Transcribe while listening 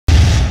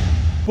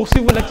Pour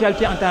suivre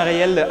l'actualité en temps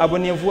réel,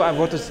 abonnez-vous à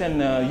votre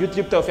chaîne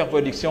YouTube TAWFEKH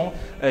Production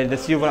de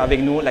suivre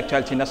avec nous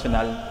l'actualité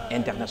nationale et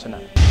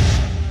internationale.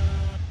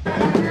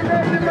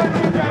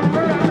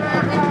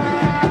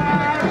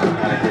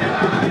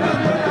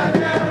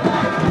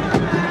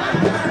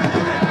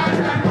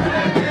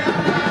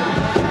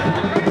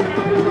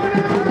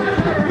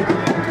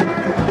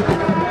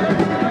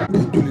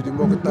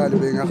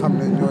 taalibe yi nga xam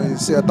ne ñooy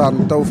seetaan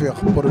TAWFEKH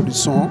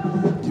Production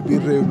ci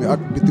biir réew mi ak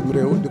bitim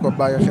réew di ko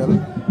bàyyi xel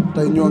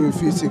tey ñoo ngi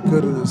fii si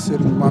kër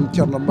Serigne Mame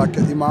Thierno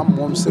Mbacke imam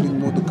moom Serigne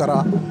Modou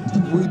Kara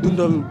muy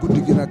dundal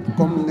guddi gi nag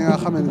comme ni nga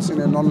xamante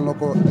ne noonu la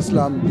ko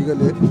islam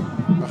digalee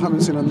nga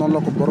xamante ne noonu la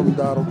ko borom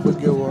daaru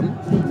bëggee woon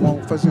moom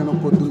fas yéene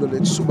ko dundalee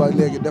ci suba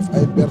léegi def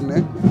ay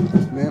berne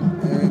mais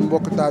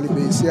mbokk taalibe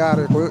yi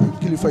siyaare ko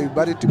kilifa yu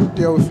bari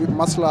teew fi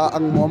masla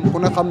ak moom ku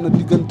ne xam na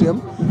digganteem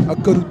ak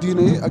këru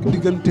diine yi ak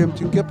digganteem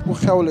ci képp ku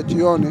xewle ci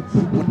yoon yi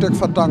mu teg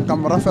fa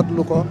tànkam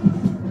rafetlu ko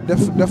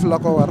def la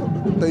ko war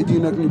tey jii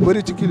nag ñu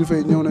bëri ci kilifa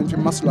yi ñëw nañ fi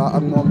masla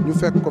ak moom ñu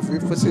fekk ko fi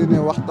fas yéene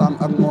waxtaan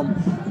ak moom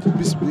ci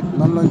bis bi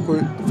nan lañ koy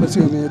fas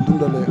yéene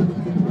dundalee.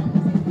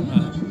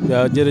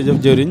 waaw jërëjëf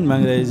jëriñ maa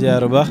ngi lay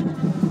ziar bu baax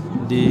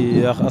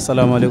di wax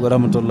asalaamaaleykum wa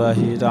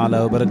rahmatullahi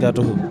taala wa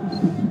barakaatuhu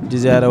di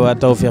ziar waa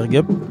TAWFEKH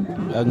gépp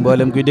ak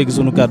mboolem kuy dégg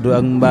sunu kàddu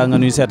ak mbaa nga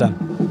nuy seetaan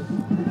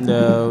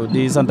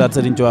di santaat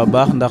Serigne Touba bu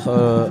baax ndax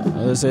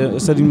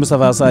Serigne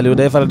Moustapha Saliou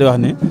day faral di wax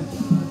ni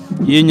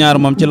yii ñaar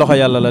moom ci loxo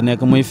yàlla la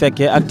nekk muy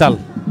fekkee ak tal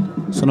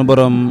sunu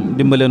borom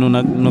dimbale nu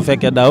nag nu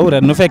fekkee daaw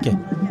ren nu fekkee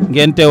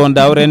ngeen teewoon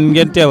daaw ren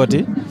ngeen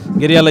teewati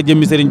ngir yàlla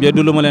jëmmi Serigne bi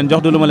du lu ma leen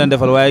jox du lu ma leen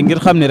defal waaye ngir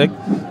xam ni rek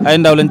ay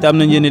ndaw lañ te am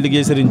nañ yéene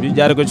liggéey Serigne bi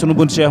jaare ko sunu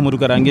bunt Cheikh Modou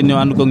Kara ngeen ñëw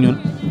ànd ko ak ñun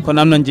kon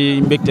am nañ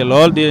ci mbégte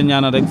lool di leen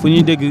ñaanal rek fu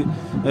ñuy dégg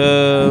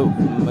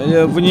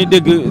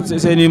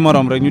seeni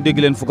morom rek ñu dégg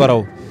leen fu ko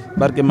raw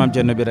barke Mame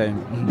Thierno Birahim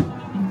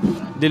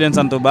di leen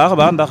sant bu baax a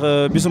baax ndax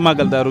bisu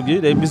màggal Darou gi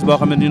day bis boo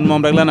xam ne ñun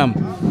moom rek la na am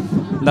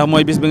ndax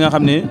mooy bis bi nga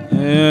xam ne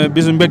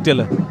bisu mbégte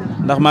la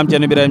ndax Mame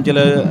Thierno Birahim ci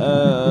la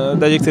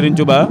dajeeg Serigne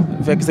Touba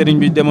fekk Serigne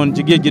bi demoon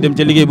ci géej gi dem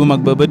ca liggéey bu mag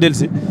ba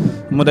delsi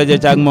mu daje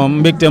ca ak moom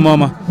mbégte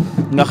mooma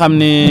nga xam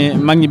ni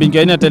mag ñi biñ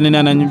koy nettali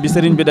nee nañ bi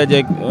Serigne bi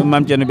dajeeg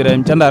Mame Thierno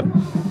Birahim ca Ndar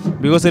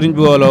bi ko Serigne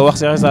bi wooloo wax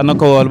Cheikh Issa na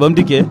ko wool ba mu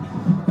dikkee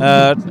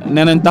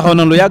nee nañ taxaw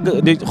na lu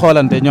yàgg di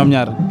xoolante ñoom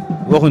ñaar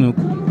waxuñu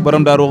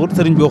borom Daaru waxut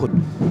Serigne bi waxut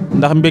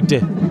ndax mbégte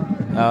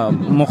waaw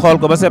mu xool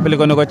ko ba seppali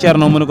ko ne ko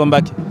Thierno mu ne ko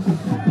Mbacke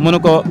mu ne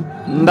ko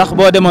ndax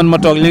boo demoon ma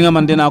toog li nga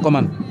man dinaa ko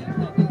man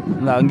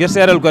waaw ngir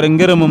seeral ko rek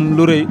ngërëmam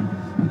lu rëy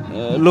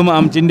lu mu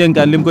am ci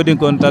ndénkaan li mu ko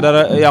dénkoon te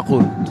dara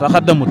yàquwul te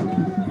xaddamut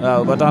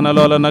waaw ba tax na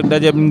loola nag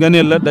dajeeb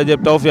ngëneel la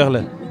dajeeb tawféex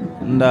la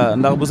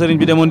ndax bu sëriñ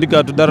bi demoon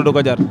dikkaatu dara du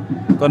ko jar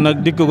kon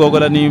nag dikk googu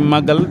la ni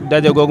màggal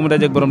daje googu mu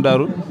dajeeg borom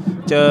daaru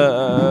ca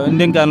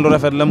ndénkaan lu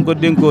rafet la mu ko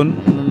dénkoon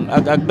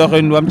ak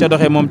doxin wam ca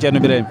doxee moom Thierno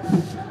Birahim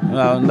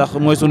waaw ndax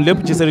mooy sun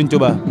lépp ci Serigne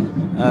Touba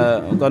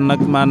kon nag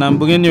maanaam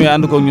bu ngeen ñëwee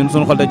ànd koog ñun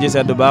suñu xol da ciy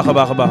sedd baax a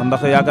baax a baax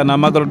ndax yaakaar naa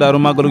màggalu daaru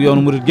màggalu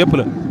yoonu murit gépp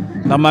la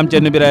ndax Mame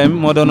Thierno Birahim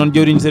moo doonoon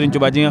jëwriñ Serigne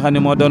Touba ji nga xam ne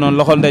moo doonoon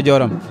loxol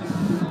ndeyjooram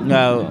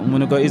waaw mu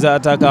ne ko isa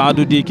ataka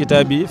adudi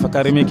kitaabi fa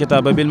karimi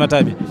kitaba bil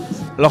matabi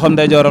loxom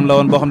ndeyjooram la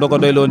woon boo xam da ko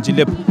doy la woon ci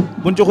lépp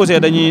buñ ci xusee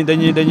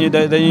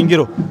dañuy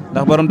ngiro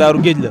ndax borom daaru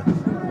géej la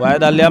waaye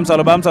daal li am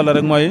solo ba am solo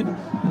rek mooy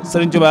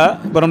Serigne Touba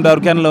borom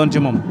daaru kenn la woon ci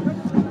moom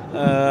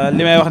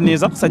li may wax nii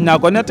sax sañ naa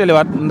ko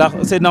nettaliwaat ndax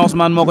Seydina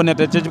Ousmane moo ko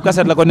nettali ci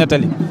kaset la ko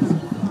nettali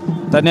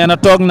te nee na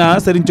toog naa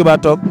Serigne Touba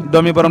toog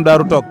doomi borom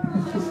daaru toog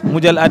mu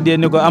jël addiye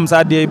ni ko am sa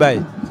addiye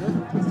bàyyi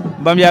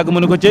ba mu yàgg mu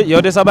ne ko ci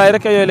yow de sa baay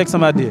rek yooyu lekk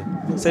sama addiye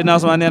Seydina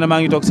Ousmane nee na maa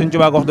ngi toog Serigne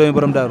Touba ko wax doomi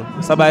borom daaru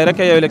sa baay rek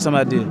yooyu lekk sama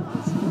addiye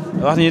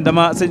wax ni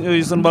dama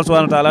sunu Boroom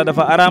subhanahu wa taala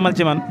dafa araamal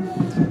ci man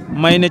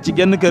may ne ci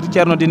genn kër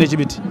Thierno di ne ci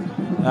biti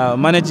waaw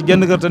ma ne ci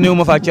genn kër te néew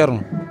ma fa ak Thierno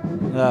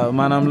waaw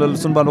maanaam loolu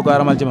sunu Boroom ko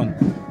araamal ci man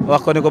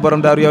wax ko ni ko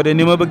borom daaru yow de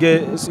ni ma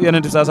bëggee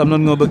yonent bi saa sam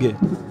noonu nga ma bëggee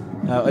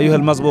waaw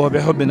ayyuhal masbuh bi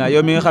hubbina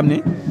yow mi nga xam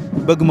ni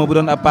bëgg ma bu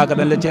doon ab paaka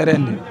dañ la cee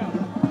rendi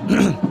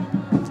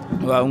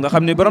waaw nga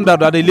xam ni borom daaru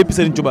daal day lépp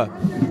Serigne Touba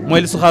mooy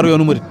li su xaaru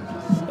yoonu murit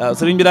waaw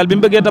Serigne bi daal bi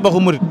mu bëggee tabaxu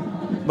murit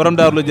borom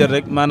daaru la jël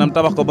rek maanaam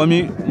tabax ko ba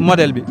muy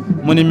modèle bi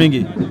mu ni mi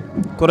ngi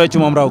ku roy ci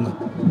moom raw nga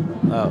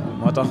waaw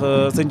moo tax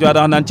Serigne Touba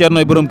da naan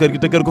Thierno borom kër gi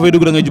te kër ku fay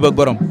dugg da ngay jub ak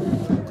borom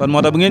kon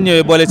moo tax bu ngeen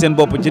ñëwee boole seen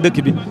bopp ci dëkk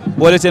bi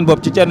boole seen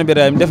bopp ci Thierno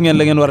Birahim def ngeen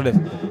la ngeen war a def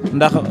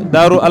ndax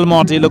daaru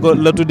Mouhty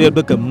la tuddee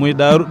dëkkam muy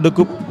daaru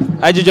dëkkub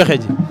aji joxe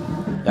ji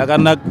yaakaar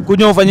nag ku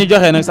ñëw fa ñuy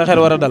joxe nag sa xel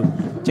war a dal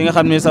ci nga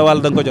xam ni sa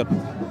wàll da nga ko jot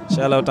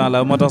incha allahu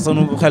taala moo tax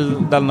sunu xel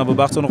dal na bu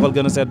baax sunu xol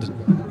gën a sedd.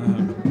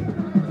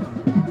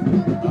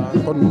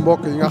 kon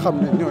mbokk yi nga xam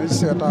ne ñooy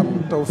seetaan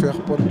TAWFEKH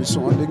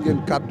Production dégg ngeen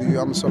kàddu yu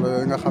am solo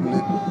yooyu nga xam ne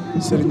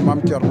Serigne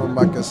Mame Thierno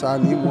Mbacke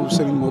Sani moom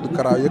Serigne Modou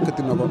Kara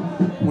yëkkati na ko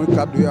muy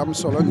kàddu yu am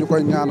solo ñu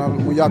koy ñaanal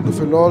mu yàgg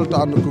fi lool te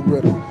ànd ko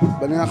wér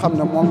ba li nga xam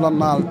ne moom la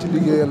naal ci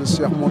liggéeyal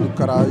Cheikh Modou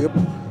Kara yëpp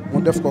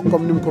mu def ko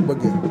comme ni mu ko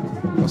bëggee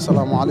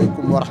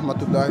wasalaamaaleykum wa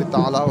rahmatullahi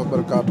taala wa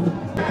barakaatu.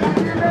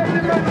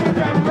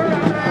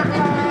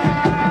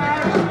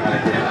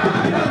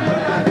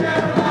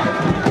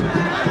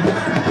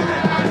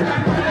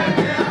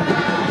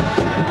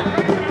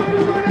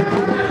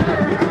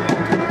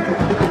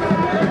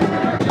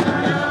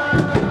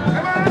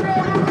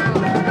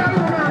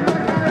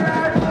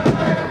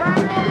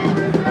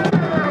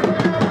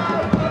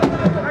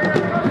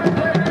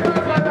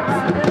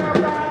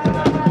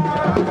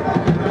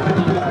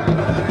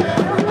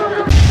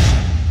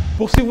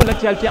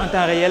 l'actualité en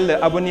temps réel,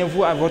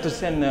 abonnez-vous à votre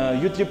chaîne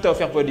YouTube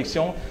TAWFEKH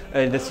Production,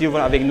 de suivre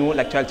avec nous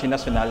l'actualité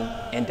nationale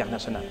et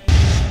internationale.